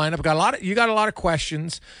Oilers lineup. You got a lot of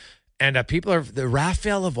questions. And people are the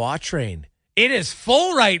Raphael Lavoie train. It is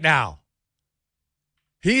full right now.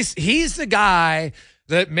 He's the guy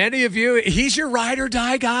that many of you, he's your ride or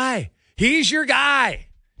die guy. He's your guy.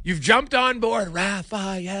 You've jumped on board.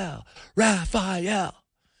 Raphael.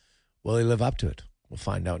 Will he live up to it? We'll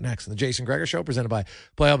find out next. On the Jason Gregor Show, presented by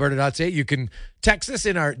PlayAlberta.ca. You can text us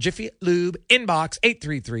in our Jiffy Lube inbox,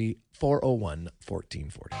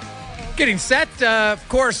 833-401-1440. Getting set, of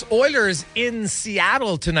course, Oilers in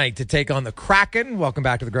Seattle tonight to take on the Kraken. Welcome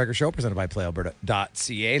back to the Gregor Show, presented by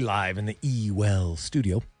PlayAlberta.ca, live in the E-Well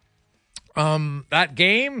studio. That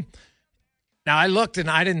game, now I looked and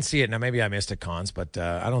I didn't see it. Now maybe I missed it, Cons, but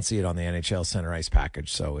I don't see it on the NHL Center Ice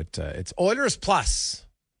package. So it's Oilers plus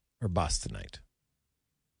or bust tonight.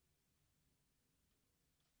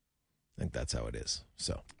 I think that's how it is.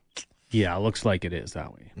 So, yeah, it looks like it is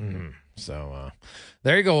that way. Mm-hmm. So,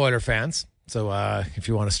 there you go, Oiler fans. So, if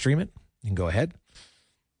you want to stream it, you can go ahead.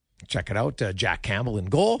 Check it out. Jack Campbell in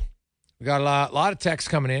goal. We got a lot of texts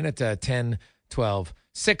coming in at 10, 12,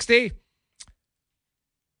 60.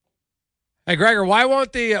 Hey, Gregor, why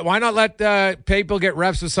not let people get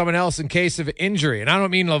reps with someone else in case of injury? And I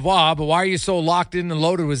don't mean Lavoie, but why are you so locked in and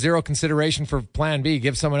loaded with zero consideration for plan B?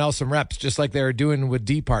 Give someone else some reps, just like they were doing with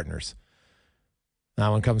D partners. That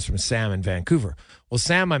one comes from Sam in Vancouver. Well,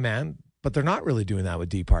 Sam, my man, but they're not really doing that with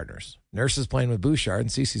D partners. Nurse is playing with Bouchard and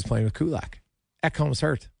Cece's playing with Kulak. Ekholm's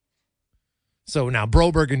hurt. So now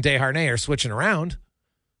Broberg and Desharnais are switching around.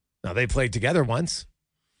 Now, they played together once,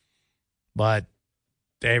 but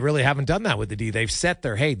they really haven't done that with the D. They've set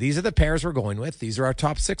hey, these are the pairs we're going with. These are our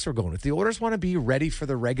top six we're going with. The Oilers want to be ready for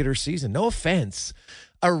the regular season. No offense.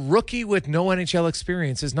 A rookie with no NHL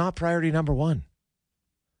experience is not priority number one.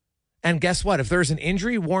 And guess what? If there's an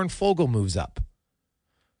injury, Warren Fogle moves up.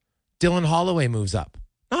 Dylan Holloway moves up.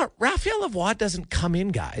 Not Raphael Lavoie doesn't come in,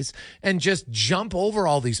 guys, and just jump over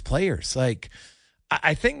all these players. Like,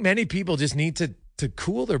 I think many people just need to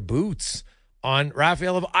cool their boots on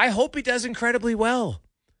Raphael Lavoie. I hope he does incredibly well.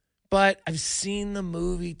 But I've seen the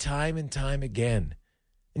movie time and time again,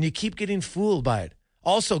 and you keep getting fooled by it.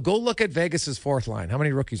 Also, go look at Vegas's fourth line. How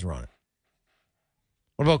many rookies were on it?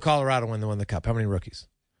 What about Colorado when they won the Cup? How many rookies?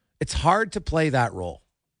 It's hard to play that role.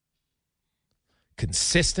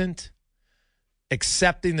 Consistent,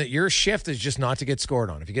 accepting that your shift is just not to get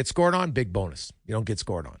scored on. If you get scored on, big bonus. You don't get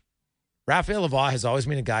scored on. Raphael Lavoie has always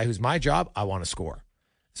been a guy who's my job, I want to score.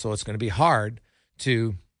 So it's going to be hard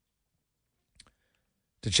to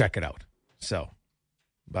check it out. So,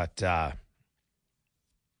 but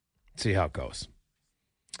see how it goes.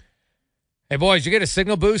 Hey, boys, you get a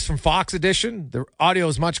signal boost from Fox Edition. The audio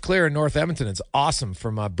is much clearer in North Edmonton. It's awesome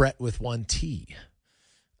from Brett with 1T.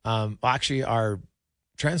 Actually, our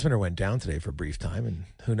transmitter went down today for a brief time, and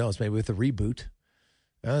who knows, maybe with a reboot.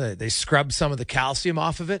 They scrubbed some of the calcium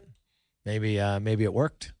off of it. Maybe it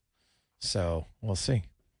worked. So we'll see.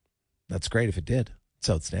 That's great if it did. It's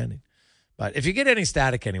outstanding. But if you get any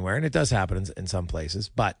static anywhere, and it does happen in some places,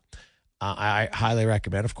 but I highly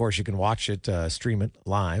recommend. Of course, you can watch it, stream it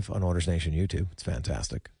live on Oilers Nation YouTube. It's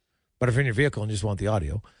fantastic. But if you're in your vehicle and just want the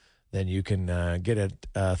audio, then you can get it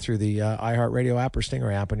through the iHeartRadio app or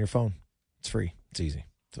Stingray app on your phone. It's free. It's easy.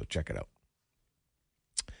 So check it out.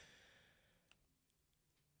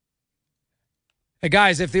 Hey,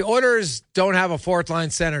 guys, if the Oilers don't have a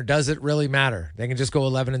fourth-line center, does it really matter? They can just go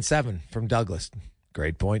 11-7 from Douglas.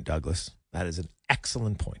 Great point, Douglas. That is an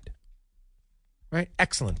excellent point. Right?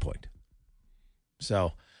 Excellent point.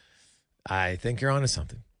 So I think you're onto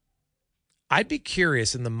something. I'd be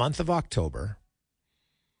curious in the month of October,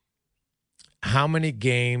 how many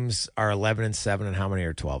games are 11-7 and how many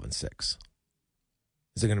are 12-6?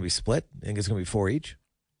 Is it going to be split? I think it's going to be 4 each.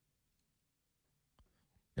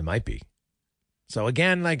 It might be. So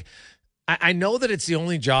again, like, I know that it's the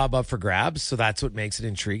only job up for grabs, so that's what makes it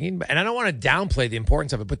intriguing. And I don't want to downplay the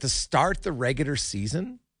importance of it, but to start the regular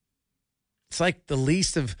season, it's like the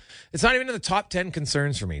least of, it's not even in the top 10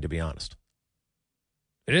 concerns for me, to be honest.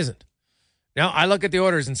 It isn't. Now, I look at the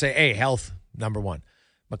orders and say, hey, health, number one.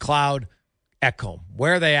 McLeod, Ekholm,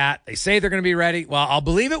 where are they at? They say they're going to be ready. Well, I'll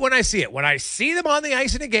believe it when I see it. When I see them on the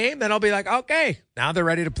ice in a game, then I'll be like, okay, now they're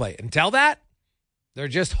ready to play. Until that, they're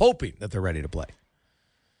just hoping that they're ready to play.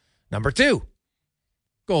 Number two,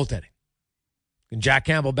 goaltending. Can Jack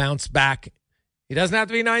Campbell bounce back? He doesn't have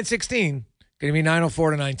to be 916. Can he be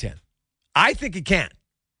 904 to 910? I think he can.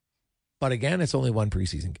 But again, it's only one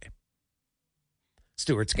preseason game.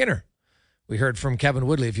 Stuart Skinner. We heard from Kevin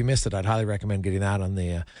Woodley. If you missed it, I'd highly recommend getting that on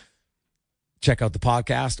the check out the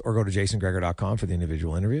podcast or go to jasongregor.com for the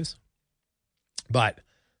individual interviews. But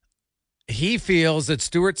he feels that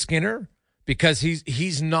Stuart Skinner, because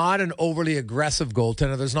he's not an overly aggressive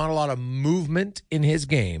goaltender, there's not a lot of movement in his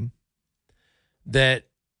game, that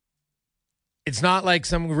it's not like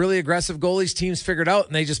some really aggressive goalies teams figured out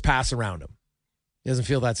and they just pass around him. He doesn't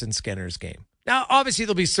feel that's in Skinner's game. Now, obviously,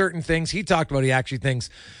 there'll be certain things. He talked about, he actually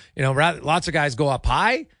thinks, lots of guys go up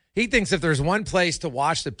high. He thinks if there's one place to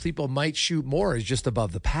watch that people might shoot more is just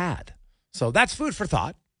above the pad. So that's food for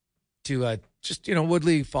thought to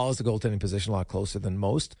Woodley follows the goaltending position a lot closer than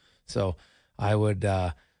most. So I would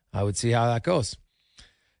see how that goes.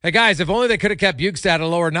 Hey, guys, if only they could have kept Bukestad at a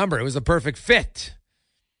lower number. It was a perfect fit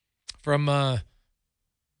from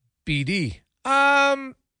BD.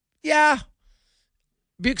 Yeah.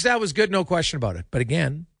 Bukestad was good, no question about it. But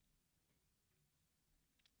again,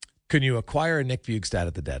 can you acquire a Nick Bukestad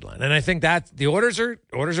at the deadline? And I think that the Oilers are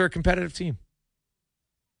a competitive team.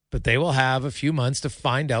 But they will have a few months to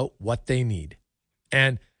find out what they need.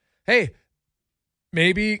 And, hey,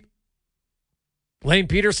 maybe Lane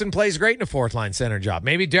Peterson plays great in a fourth-line center job.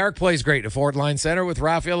 Maybe Derek plays great in a fourth-line center with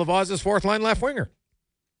Rafael Lavoie as fourth-line left winger.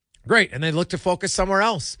 Great. And they look to focus somewhere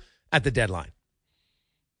else at the deadline.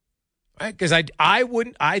 Right? Because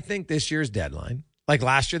I think this year's deadline, like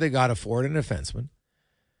last year they got a forward and a defenseman.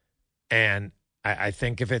 And I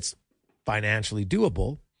think if it's financially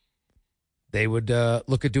doable, they would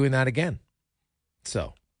look at doing that again.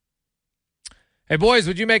 So, hey, boys,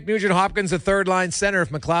 would you make Nugent Hopkins a third-line center if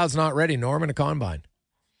McLeod's not ready? Norm in a combine.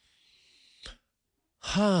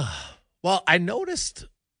 Well, I noticed,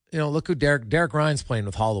 look who Derek Ryan's playing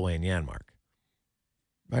with Holloway and Janmark.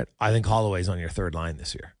 Right? I think Holloway's on your third line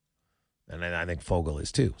this year. And I think Fogle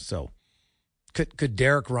is too. So, could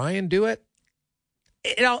Derek Ryan do it?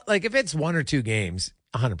 If it's 1 or 2 games,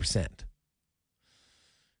 100%.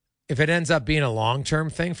 If it ends up being a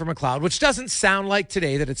long-term thing for McLeod, which doesn't sound like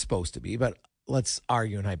today that it's supposed to be, but let's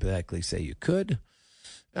argue and hypothetically say you could.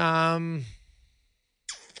 Yeah,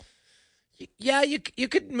 you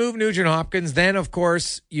could move Nugent Hopkins. Then, of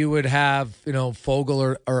course, you would have,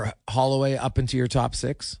 Fogle or Holloway up into your top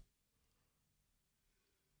 6.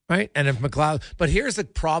 Right? And if McLeod, but here's the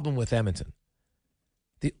problem with Edmonton.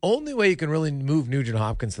 The only way you can really move Nugent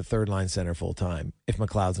Hopkins to third-line center full-time, if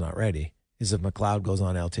McLeod's not ready, is if McLeod goes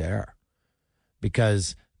on LTIR.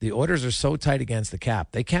 Because the Oilers are so tight against the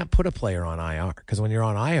cap, they can't put a player on IR. Because when you're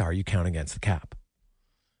on IR, you count against the cap.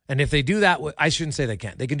 And if they do that, I shouldn't say they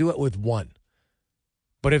can't. They can do it with 1.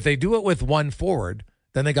 But if they do it with 1 forward,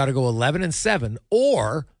 then they got to go 11-7,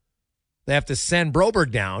 or they have to send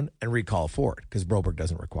Broberg down and recall forward because Broberg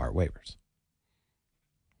doesn't require waivers.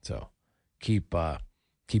 So keep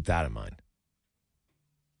that in mind.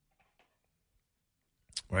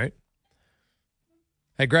 Right?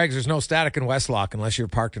 Hey, Greg, there's no static in Westlock unless you're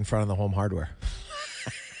parked in front of the Home Hardware.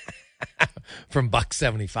 From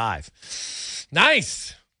 $1.75.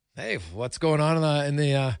 Nice. Hey, what's going on in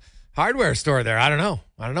the hardware store there? I don't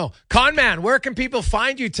know. Conman, where can people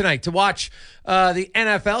find you tonight to watch the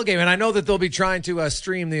NFL game? And I know that they'll be trying to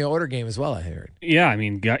stream the Oilers game as well, I heard. Yeah, I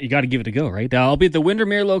mean, you got to give it a go, right? I'll be at the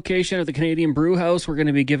Windermere location at the Canadian Brew House. We're going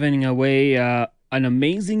to be giving away an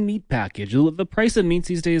amazing meat package. The price of meats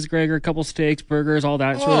these days, Gregor, a couple steaks, burgers, all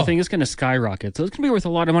that sort of thing, is going to skyrocket. So it's going to be worth a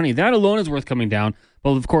lot of money. That alone is worth coming down.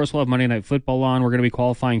 But, of course, we'll have Monday Night Football on. We're going to be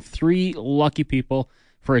qualifying 3 lucky people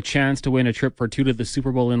for a chance to win a trip for 2 to the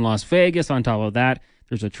Super Bowl in Las Vegas. On top of that,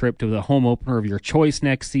 there's a trip to the home opener of your choice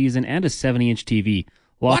next season and a 70-inch TV.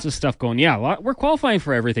 Lots of stuff going. Yeah, we're qualifying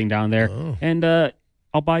for everything down there. Oh. And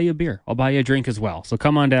I'll buy you a beer. I'll buy you a drink as well. So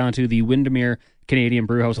come on down to the Windermere Canadian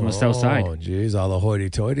Brew House on the south side. Oh, geez, all the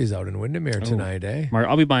hoity-toities out in Windermere tonight, eh?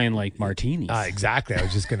 I'll be buying, martinis. Exactly. I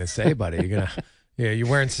was just going to say, buddy, you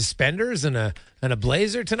wearing suspenders and a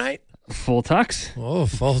blazer tonight? Full tux. Oh,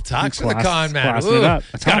 full tux for the con man. Classing it up.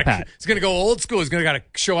 It's hot hat. He's going to go old school. He's going to got to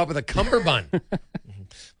show up with a cummerbund.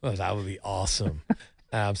 Oh, that would be awesome.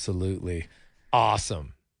 Absolutely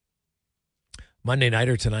awesome. Monday night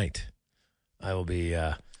or tonight, I will be.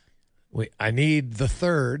 I need the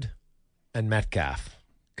third and Metcalf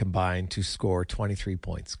combined to score 23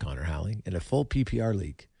 points, Connor Halley, in a full PPR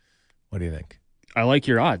league. What do you think? I like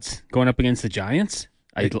your odds. Going up against the Giants,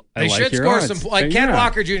 I they like should your score odds. some. Like Ken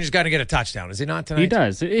Walker Jr.'s got to get a touchdown. Is he not tonight? He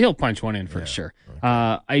does. He'll punch one in for sure.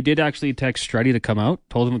 Okay. I did actually text Struddy to come out.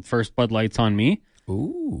 Told him first Bud Light's on me.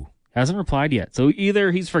 Ooh. Hasn't replied yet. So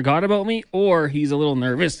either he's forgot about me or he's a little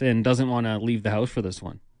nervous and doesn't want to leave the house for this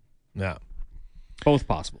one. Yeah. Both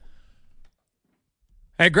possible.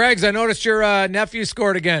 Hey, Greggs, I noticed your nephew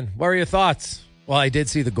scored again. What are your thoughts? Well, I did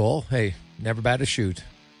see the goal. Hey, never bad to shoot.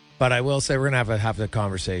 But I will say we're going to have the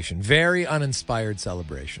conversation. Very uninspired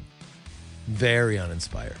celebration. Very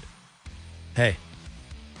uninspired. Hey,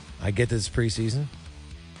 I get this preseason.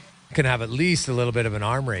 Can have at least a little bit of an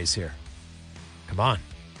arm race here. Come on.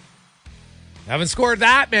 Haven't scored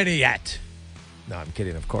that many yet. No, I'm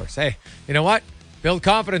kidding, of course. Hey, you know what? Build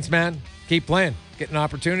confidence, man. Keep playing. Get an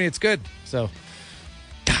opportunity. It's good. So,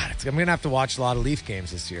 God, I'm going to have to watch a lot of Leaf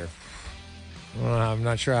games this year. I'm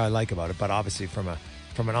not sure how I like about it, but obviously from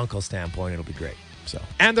an uncle standpoint, it'll be great. So,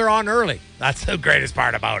 and they're on early. That's the greatest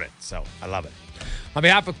part about it. So I love it. On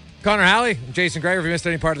behalf of Connor Halley, I'm Jason Gregor. If you missed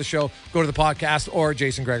any part of the show, go to the podcast or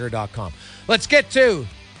jasongregor.com. Let's get to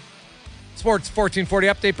Sports 1440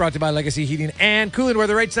 update brought to you by Legacy Heating and Cooling, where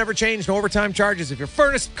the rates never change. No overtime charges. If your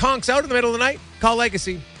furnace conks out in the middle of the night, call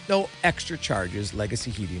Legacy. No extra charges.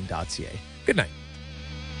 LegacyHeating.ca. Good night.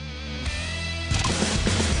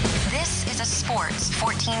 This is a Sports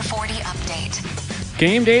 1440 update.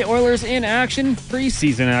 Game day Oilers in action.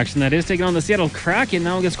 Preseason action, that is, taking on the Seattle Kraken.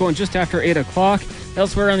 Now it gets going just after 8 o'clock.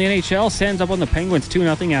 Elsewhere on the NHL, Sens up on the Penguins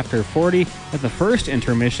 2-0 after 40 at the first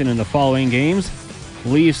intermission in the following games.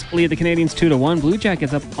 Leafs lead the Canadiens 2-1. Blue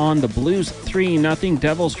Jackets up on the Blues 3-0.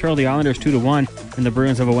 Devils trail the Islanders 2-1. And the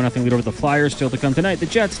Bruins have a 1-0 lead over the Flyers. Still to come tonight, the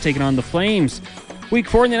Jets taking on the Flames. Week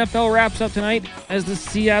 4 in the NFL wraps up tonight as the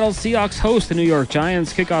Seattle Seahawks host the New York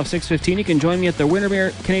Giants. Kickoff 6:15. You can join me at the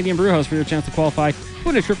Windermere Canadian Brewhouse for your chance to qualify to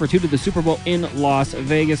win a trip or two to the Super Bowl in Las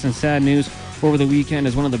Vegas. And sad news over the weekend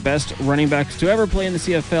is one of the best running backs to ever play in the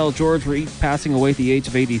CFL, George Reed, passing away at the age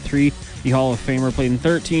of 83. The Hall of Famer played in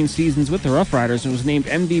 13 seasons with the Rough Riders and was named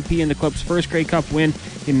MVP in the club's first Grey Cup win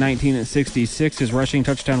in 1966. His rushing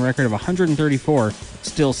touchdown record of 134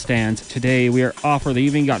 still stands today. We are off for the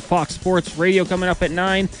evening. Got Fox Sports Radio coming up at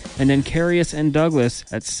 9, and then Carius and Douglas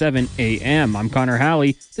at 7 a.m. I'm Connor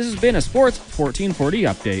Halley. This has been a Sports 1440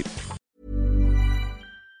 update.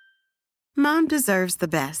 Mom deserves the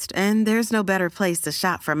best, and there's no better place to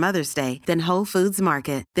shop for Mother's Day than Whole Foods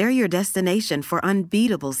Market. They're your destination for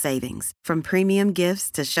unbeatable savings, from premium gifts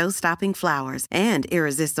to show-stopping flowers and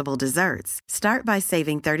irresistible desserts. Start by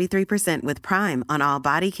saving 33% with Prime on all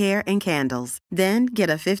body care and candles. Then get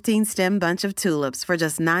a 15-stem bunch of tulips for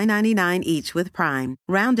just $9.99 each with Prime.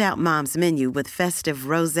 Round out Mom's menu with festive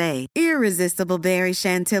rosé, irresistible berry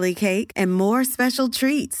chantilly cake, and more special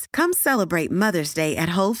treats. Come celebrate Mother's Day at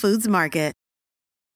Whole Foods Market.